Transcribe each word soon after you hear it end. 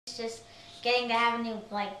Just getting to have a new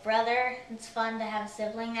brother. It's fun to have a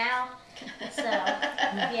sibling now. So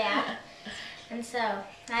yeah, and so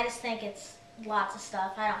I just think it's lots of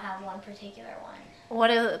stuff. I don't have one particular one.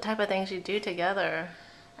 What are the type of things you do together?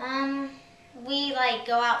 We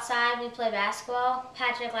go outside. We play basketball.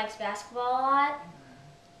 Patrick likes basketball a lot,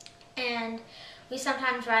 and we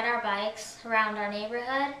sometimes ride our bikes around our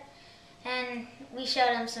neighborhood. And we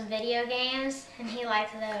showed him some video games, and he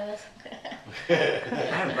liked those.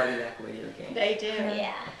 Everybody like video games. They do.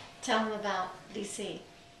 Yeah. Tell them about DC.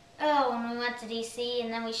 Oh, when we went to DC,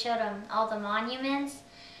 and then we showed him all the monuments,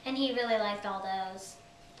 and he really liked all those.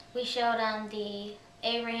 We showed him the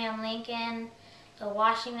Abraham Lincoln, the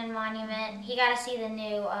Washington Monument. He got to see the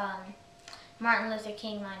new Martin Luther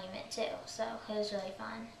King Monument too, so it was really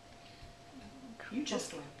fun. You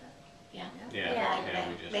just went then. Yeah.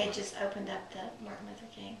 Yeah. They just opened up the Martin Luther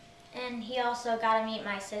King. And he also got to meet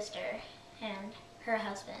my sister and her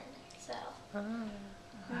husband, so. Wow,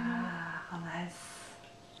 how nice.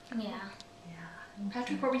 Yeah. Yeah.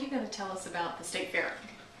 Patrick, what were you going to tell us about the state fair?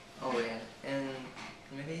 Oh yeah, and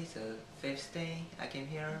maybe the 5th day I came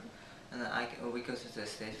here, and we go to the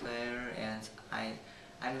state fair, and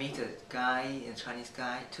I meet a guy,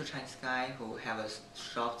 two Chinese guy who have a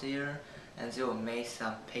shop there, and they will make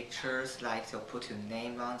some pictures, they'll put your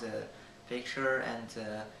name on the picture, and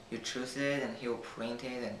you choose it, and he will print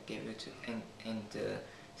it and give it and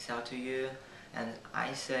sell to you. And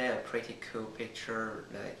I see a pretty cool picture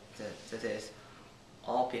that is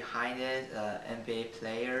all behind it, NBA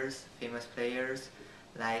players, famous players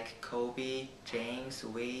like Kobe, James,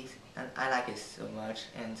 Wade, and I like it so much.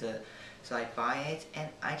 And so I buy it, and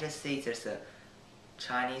I just see there's a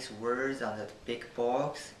Chinese words on the big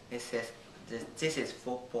box. It says this is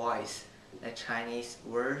for boys, like Chinese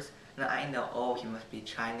words. And I know, oh, he must be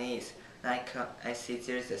Chinese. And I see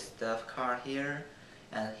there's a stuffed car here,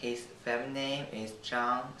 and his family name is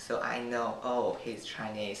Zhang, so I know, oh, he's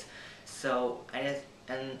Chinese. So I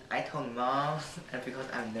told mom, and because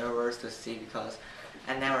I'm nervous to see, because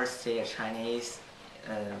I never see a Chinese,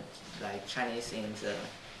 Chinese in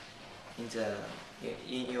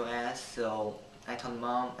US. So I told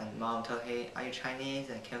mom, and mom told, hey, are you Chinese?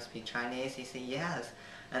 And can you speak Chinese? He said yes.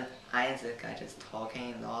 And I and the guy just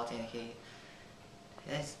talking a lot, and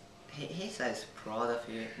he says proud of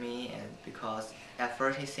me, and because at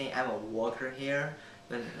first he said I'm a worker here,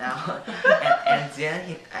 but now and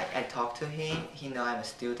then I talked to him. He know I'm a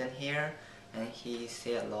student here, and he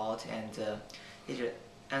say a lot. And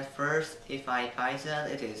at first, if I buy that,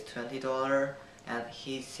 it is $20, and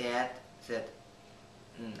he said that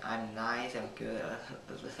I'm nice, I'm good.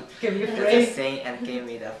 Give you free. And gave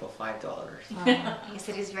me that for $5. He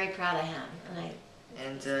said he's very proud of him.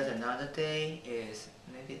 And another day is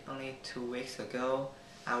maybe only 2 weeks ago.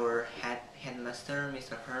 Our headmaster,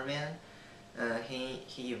 Mr. Herman,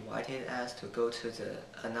 he invited us to go to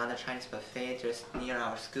another Chinese buffet just near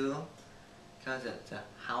our school, because of the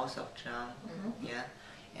House of Zhang. Yeah,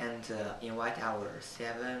 and invite our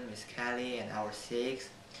 7, Miss Kelly, and our 6,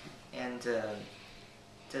 and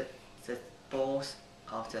the boss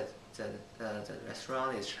of the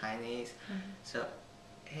restaurant is Chinese. So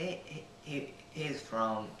he's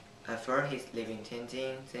from, first he's living in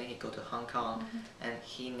Tianjin, then he go to Hong Kong, and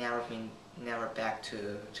he never back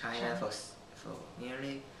to China for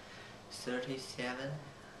nearly 37,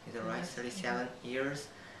 is that right? 37 years,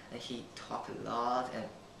 and he talked a lot, and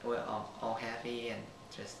we're all happy, and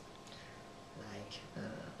just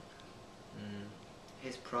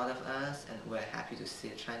he's proud of us, and we're happy to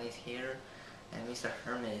see Chinese here, and Mr.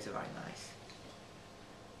 Herman is very nice,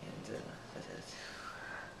 and that's it.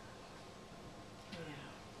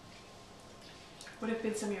 What have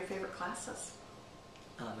been some of your favorite classes?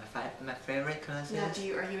 My favorite classes?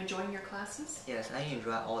 Yeah, are you enjoying your classes? Yes, I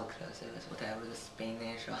enjoy all the classes, whatever the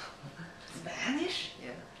Spanish or... Spanish?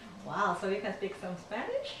 Yeah. Wow, so you can speak some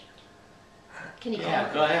Spanish? Can you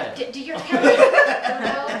count? Go ahead. Do your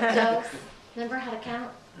counting? Those. Remember how to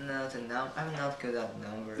count? No, I'm not good at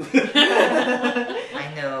numbers.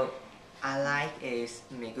 I know I like is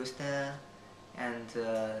me gusta, and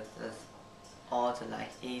all the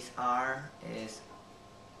is are is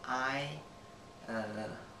I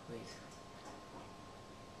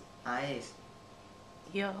is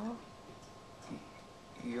Yo.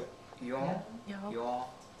 your,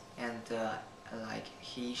 and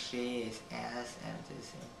he, she is as, and this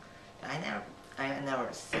thing. I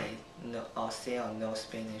never say or know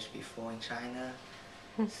Spanish before in China,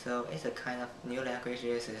 so it's a kind of new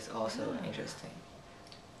languages is also interesting.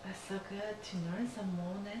 That's so good to learn some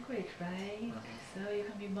more language, right? So you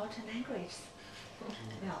can be multi-language.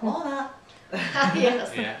 Yeah, hola.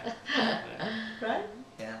 Yes. Yeah. Right?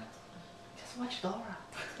 Yeah. Just watch Dora.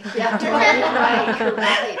 Yeah,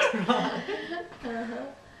 right.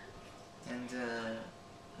 And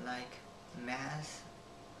like math,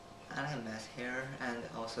 I like math here, and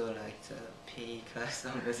also like the PE class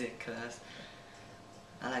or music class.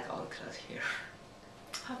 I like all the class here.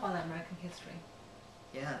 How about American history?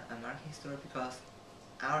 Yeah, American history because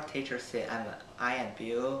our teacher said I and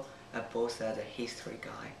Bill are both the history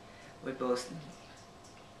guy. We both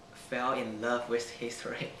fell in love with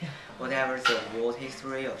history. Whatever the world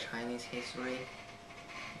history or Chinese history.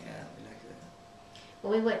 Yeah, we like that.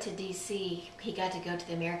 When we went to DC, he got to go to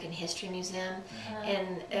the American History Museum,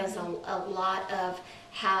 and it was a lot of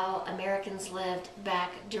how Americans lived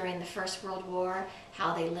back during the First World War,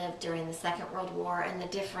 how they lived during the Second World War, and the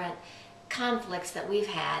different conflicts that we've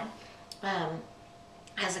had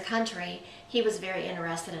as a country. He was very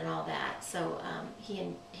interested in all that, so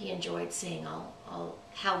he enjoyed seeing all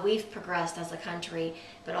how we've progressed as a country,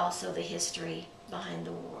 but also the history behind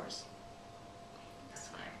the wars.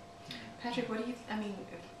 Patrick, what do you? I mean,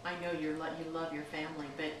 I know you love your family,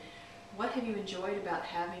 but what have you enjoyed about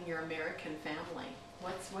having your American family?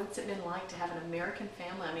 What's it been like to have an American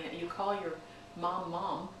family? I mean, you call your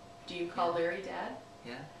mom. Do you call Larry dad?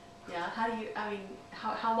 Yeah. Yeah. How do you? I mean,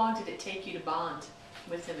 how long did it take you to bond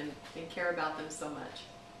with him and care about them so much?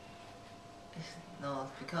 No,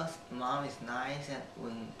 because mom is nice, and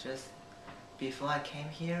when just before I came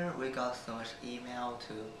here, we got so much email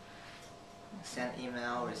to send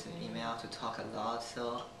email, receive email, to talk a lot.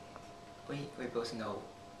 So we both know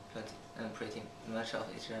pretty much of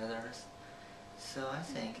each other. So I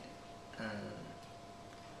think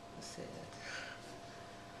let's say that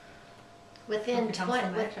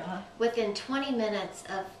within 20 minutes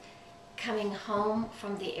of coming home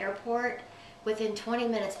from the airport, within 20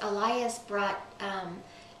 minutes, Elias brought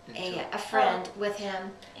a friend with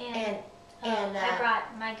him, and I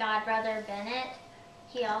brought my godbrother Bennett.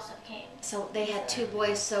 He also came. So they had two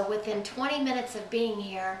boys. So within 20 minutes of being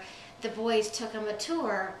here, the boys took him a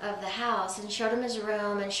tour of the house and showed him his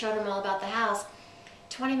room and showed him all about the house.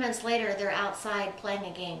 20 minutes later, they're outside playing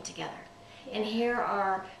a game together. And here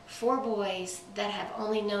are 4 boys that have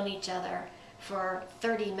only known each other for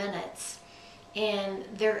 30 minutes. And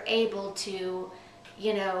they're able to,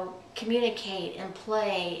 communicate and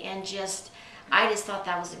play, and I just thought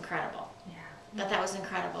that was incredible. Yeah. That was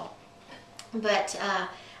incredible. But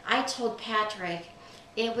I told Patrick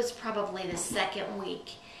it was probably the second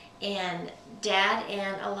week, and Dad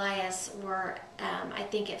and Elias were, I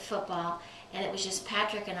think, at football, and it was just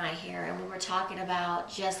Patrick and I here, and we were talking about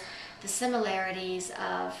just the similarities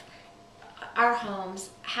of our homes,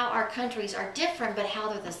 how our countries are different, but how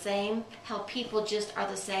they're the same, how people just are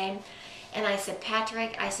the same. And I said,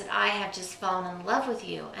 Patrick, I have just fallen in love with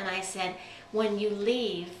you. And I said, when you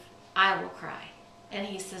leave, I will cry. And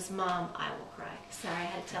he says, Mom, I will cry. Sorry, I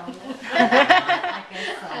had to tell him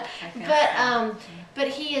that. But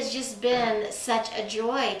he has just been such a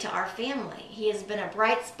joy to our family. He has been a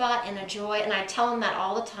bright spot and a joy, and I tell him that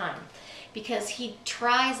all the time, because he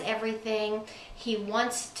tries everything. He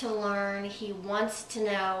wants to learn. He wants to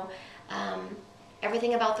know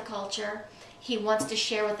everything about the culture. He wants to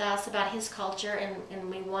share with us about his culture, and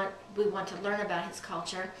we want to learn about his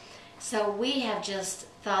culture. So we have just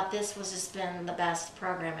thought this was just been the best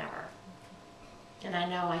program ever. And I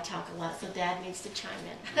know I talk a lot, so Dad needs to chime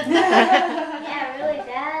in. Yeah, really,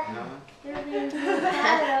 Dad? No. You're being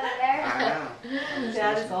quiet over there. I know.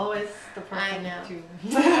 Dad is always the person I know.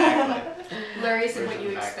 to... Larry, is it what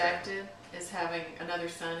Pushing you back there. expected? Is having another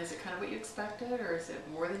son, is it kind of what you expected, or is it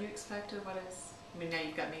more than you expected? What is? I mean, now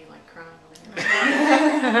you've got me like crying over here.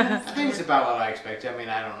 I think it's about what I expected. I mean,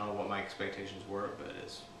 I don't know what my expectations were, but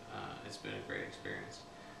it's been a great experience.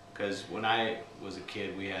 Because when I was a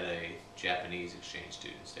kid, we had a Japanese exchange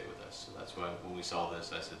student stay with us. So that's why when we saw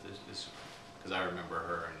this, I said this because I remember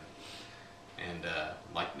her and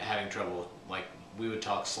like having trouble. Like we would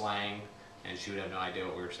talk slang, and she would have no idea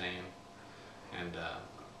what we were saying. And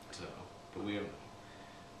but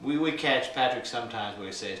we would catch Patrick sometimes when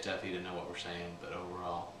we say stuff he didn't know what we're saying. But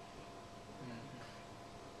overall.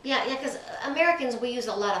 Yeah, because Americans, we use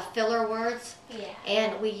a lot of filler words. Yeah.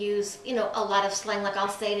 And we use, a lot of slang. Like I'll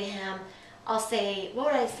say to him, what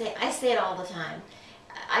would I say? I say it all the time.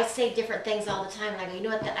 I say different things all the time. And I go, you know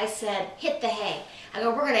what? I said, hit the hay. I go,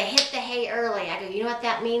 we're going to hit the hay early. I go, you know what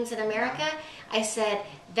that means in America? I said,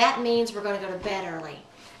 that means we're going to go to bed early.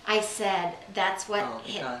 I said, that's what...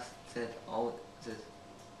 because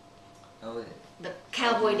the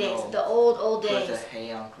cowboy days, the old put days. the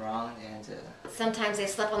hay on ground and Sometimes they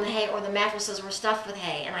slept on the hay, or the mattresses were stuffed with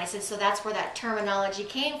hay. And I said, so that's where that terminology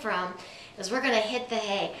came from. is we're going to hit the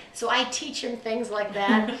hay. So I teach him things like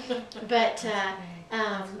that. But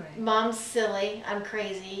great. Mom's silly, I'm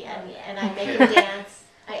crazy, and I make him dance.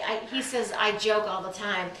 He says I joke all the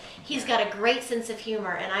time. He's got a great sense of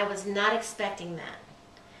humor, and I was not expecting that.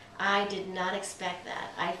 I did not expect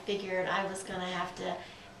that. I figured I was going to have to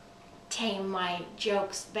tame my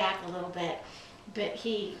jokes back a little bit, but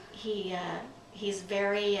he's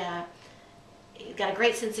very he's got a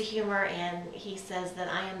great sense of humor, and he says that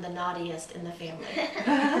I am the naughtiest in the family.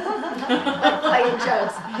 I'm playing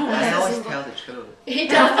jokes. I always tell the truth. He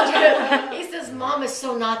tells the truth. He says, Mom is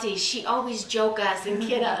so naughty. She always joke us and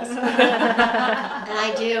kid us. And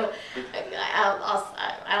I do.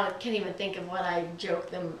 I can't even think of what I joke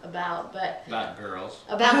them about, but About girls.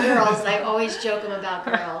 about girls, I always joke them about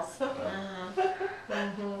girls.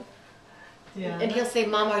 Yeah. And he'll say,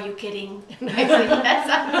 Mom, are you kidding? And I say, yes,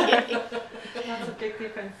 I'm kidding. That's a big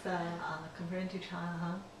difference compared to China,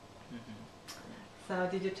 huh? So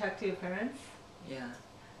did you talk to your parents? Yeah.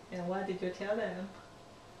 And what did you tell them?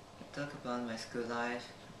 Talk about my school life,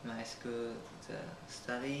 my school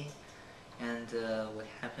study, and what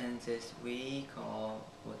happened this week, or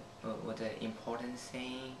what the important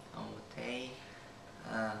thing on what day,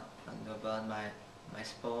 and about my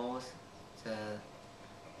sports,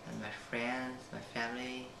 and my friends, my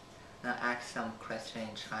family. Now ask some question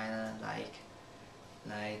in China like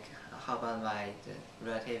how about the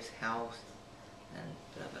relatives' health and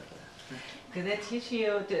blah blah blah. Did they teach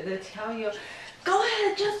you? Did they tell you, go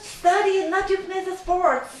ahead, just study and not to play the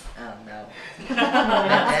sports? Oh no. My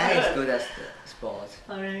dad is good at sports.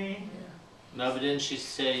 Oh really? No, but didn't she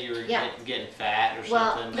say you were Yeah. getting fat or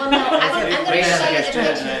Well, something? no, I'm going to Wait, show you yes, the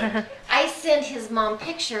yes. picture. I send his mom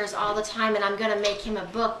pictures all the time, and I'm going to make him a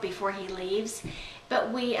book before he leaves.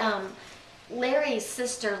 But Larry's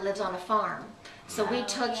sister lives on a farm, so we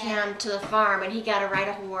took him to the farm, and he got to ride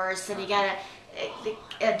a horse, and he got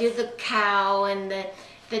to do the cow and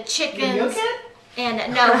the chickens. You milk it?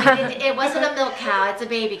 And no, it wasn't a milk cow; it's a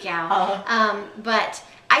baby cow. But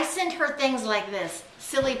I send her things like this,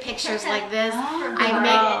 silly pictures like this.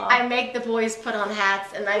 I make the boys put on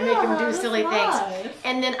hats, and I make them do silly things.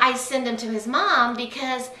 And then I send them to his mom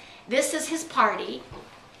because this is his party,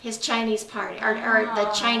 his Chinese party, or the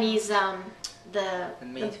Chinese the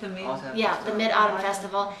Mid-Autumn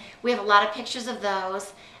Festival. We have a lot of pictures of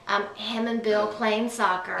those. Him and Bill playing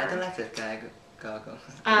soccer. I don't like the goggle.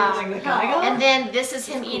 And then this is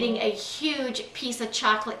him eating a huge piece of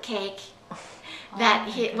chocolate cake that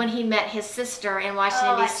when he met his sister in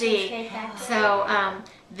Washington, D.C. So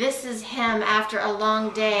this is him after a long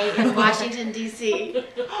day in Washington, D.C.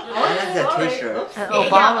 I like the t-shirt.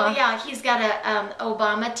 Obama. Yeah, he's got a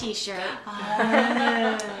Obama T-shirt.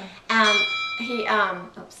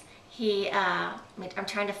 I'm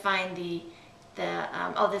trying to find the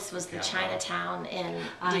this was the Chinatown in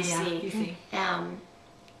D.C.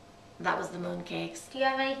 That was the moon cakes. Do you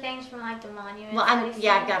have any things from like the monuments? Well, that we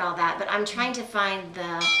I've saw? got all that, but I'm trying to find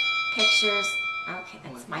the pictures. Okay,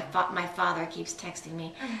 that's my father keeps texting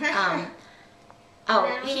me. And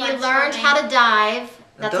then we He went learned swimming. how to dive.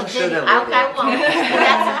 That's Don't a show video. that video. I won't.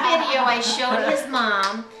 That's a video I showed his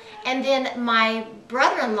mom. And then my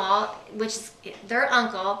brother-in-law, which is their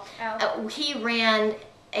uncle, he ran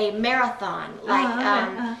a marathon.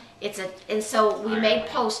 And so we made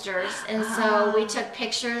posters, and so we took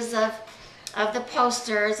pictures of the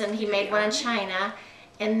posters, and he made one in China.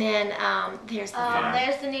 And then there's the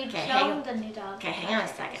There's the new hang- the new dog. Okay, hang on a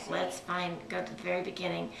second. Let's go to the very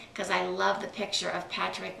beginning, because I love the picture of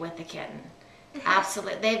Patrick with the kitten.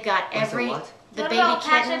 Absolutely, they've got What's the every what? the What baby about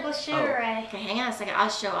kitten. Patrick with Sugar Ray? Okay, hang on a second. I'll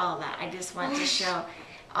show all of that. I just want to show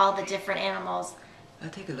all the different animals. I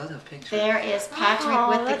take a lot of pictures. There is Patrick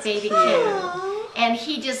with the baby kitten, and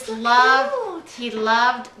he just loved. He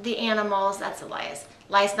loved the animals. That's Elias.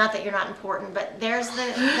 Elias, not that you're not important, but there's the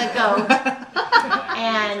goat,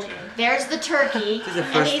 and there's the turkey. This is the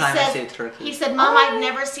And first he time said, I see a turkey. He said, "Mom, I've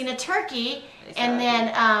never seen a turkey." And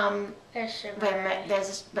then There's Sugar wait a Ray.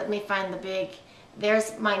 minute, let me find the big.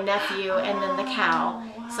 There's my nephew, and then the cow.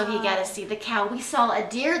 So he got to see the cow. We saw a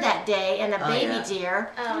deer that day, and a baby yeah.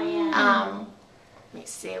 deer. Oh yeah. Let me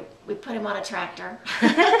see. We put him on a tractor.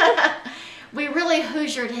 We really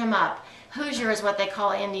Hoosiered him up. Hoosier is what they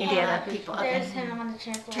call Indiana people. There's Okay. him on the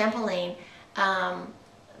trampoline. Trampoline.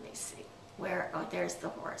 Let me see. Where? Oh, there's the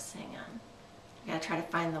horse. Hang on. I gotta try to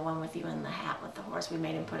find the one with you in the hat with the horse. We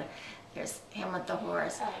made him put it. There's him with the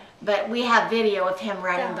horse. Oh. But we have video of him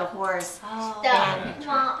riding the horse. Stop.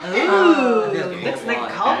 Mom. Ooh, Yeah. looks like a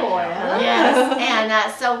cowboy. Huh? Yes,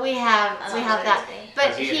 and so we have that. But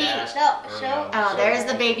Does he he. ask No, or show. no? Oh, there's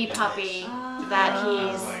the baby puppy that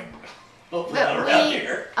he's. Hopefully But not around we,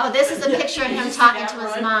 here. oh, this is a picture of You him see talking that, to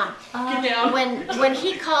his Ron? mom. Get down. When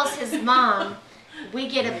he calls his mom, we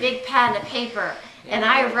get a big pad of paper, and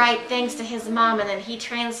I write things to his mom, and then he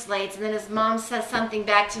translates, and then his mom says something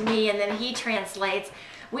back to me, and then he translates.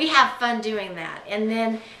 We have fun doing that, and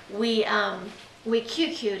then we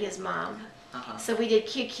QQ'd his mom. So we did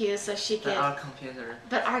QQ so she could.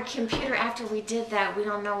 But our computer, after we did that, we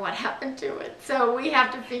don't know what happened to it. So we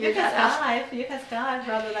have to figure You can that out. Skype. You can Skype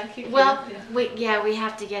rather than QQ. Well, yeah. we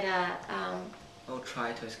have to get a. I'll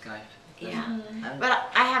try to Skype. Yeah,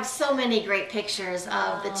 but I have so many great pictures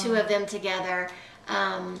of the two of them together.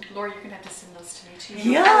 Laura, you're gonna have to send those to me too.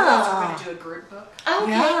 Yeah. We're gonna do a group book.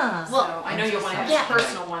 Okay. Yeah. So Well, I know you'll want to have Yeah. a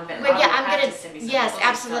personal one, but Well, yeah, I'll I'm have gonna. to send me some. Yes, Those are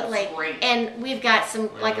absolutely. great. And we've got some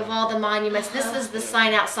like of all the monuments. This is the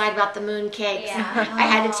sign outside about the moon cakes. Yeah. I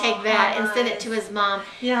had to take that and send it to his mom.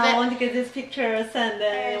 Yeah, But- I want to get these pictures and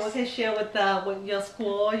then we can share with your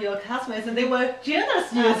school, your classmates, and they were jealous.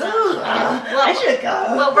 I should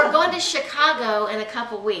go. Well, we're going to Chicago in a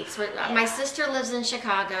couple weeks. My sister lives in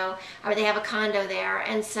Chicago, or they have a condo there,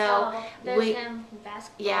 and so Oh, there's we. him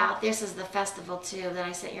basketball. Yeah, this is the festival too that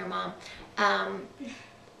I sent your mom.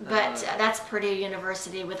 But that's Purdue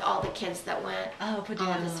University with all the kids that went, Oh, Purdue.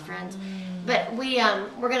 all of his friends. But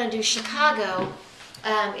we're gonna do Chicago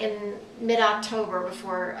in mid-October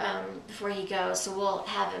before he goes. So we'll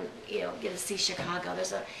have him, get to see Chicago.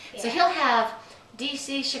 So he'll have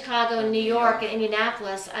DC, Chicago, New York, and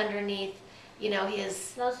Indianapolis underneath,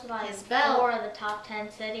 his Those are like his belt. 4 of the top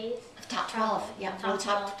 10 cities. top 12. Yeah, Top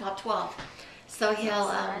top 12. So he'll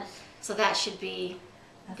Nice. so that should be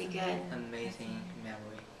good. Amazing memory.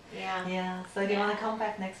 Yeah. Yeah. So do you want to come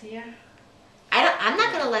back next year? I'm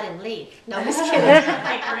not going to let him leave. No, I'm just kidding. I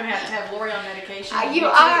think we're gonna have to have Lori on medication. You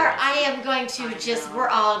are. I am going to we're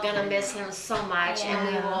all going to miss him so much, and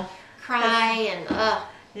we Yeah. will cry and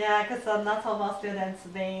Yeah, because not so much students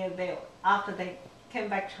they after they came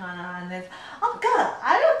back China and they, oh God,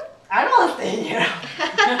 I don't want to stay here.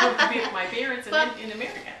 My parents in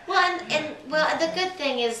America. Well, and the good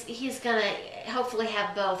thing is he's gonna hopefully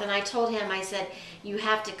have both. And I told him, I said, you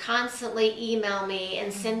have to constantly email me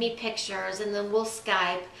and send me pictures, and then we'll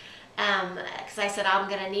Skype. Because I said I'm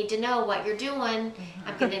gonna need to know what you're doing.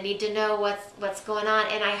 I'm gonna need to know what's going on,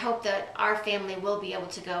 and I hope that our family will be able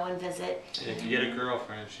to go and visit. And if you get a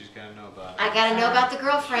girlfriend, she's got to know about it. I gotta know about the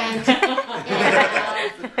girlfriend.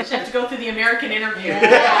 She have to go through the American interview. You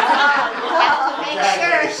have to make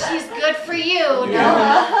sure she's good for you.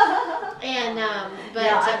 And but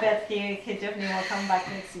Yeah, I bet he definitely will come back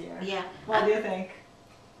next year. yeah. What do you think?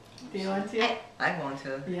 Do you want to? I want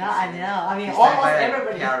to. Yeah, I know. I mean, It's almost like my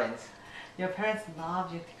everybody. parents. Your parents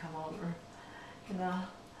love you to come over.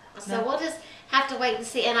 So we'll just have to wait and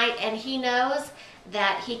see. And he knows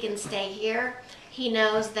that he can stay here. He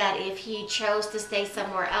knows that if he chose to stay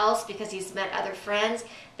somewhere else because he's met other friends,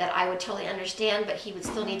 that I would totally understand, but he would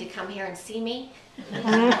still need to come here and see me.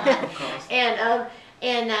 Of course. And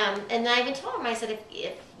I even told him, I said,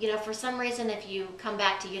 if for some reason if you come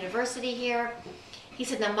back to university here, he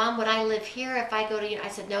said, now Mom, would I live here if I go to? I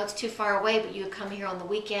said, no, it's too far away, but you would come here on the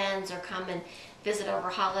weekends or come and visit over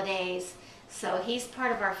holidays. So he's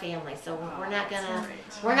part of our family. So we're not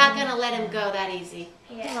gonna let him go that easy.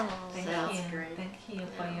 Yeah. Thank So- you. Thank you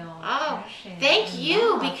for your Oh, passion thank and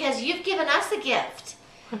you, love. because you've given us a gift.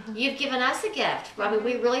 You've given us a gift. I mean,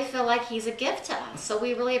 we really feel like he's a gift to us. So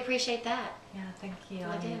we really appreciate that. Yeah, thank you.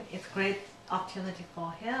 I I mean, do. it's great opportunity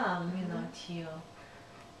for him,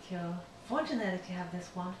 to fortunate to have this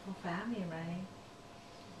wonderful family, right?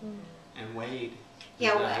 And Wade.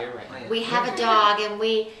 Yeah, He's not here right now. We have a dog, and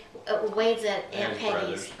Wade's at And Aunt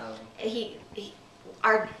his Peggy's.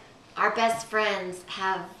 brothers. Our best friends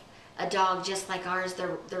have a dog just like ours.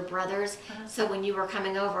 They're brothers. So when you were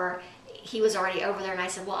coming over, he was already over there, and I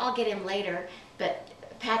said, well, I'll get him later. But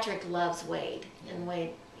Patrick loves Wade, and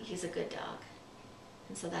Wade, he's a good dog,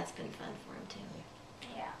 and so that's been fun for him too.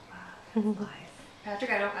 Yeah. Nice.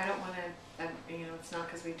 Patrick, I don't want to. It's not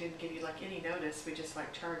because we didn't give you like any notice. We just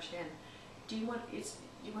like charged in. Do you want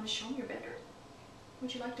to show him your bedroom?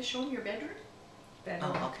 Would you like to show him your bedroom? Better.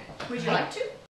 Oh, okay. Would you like to?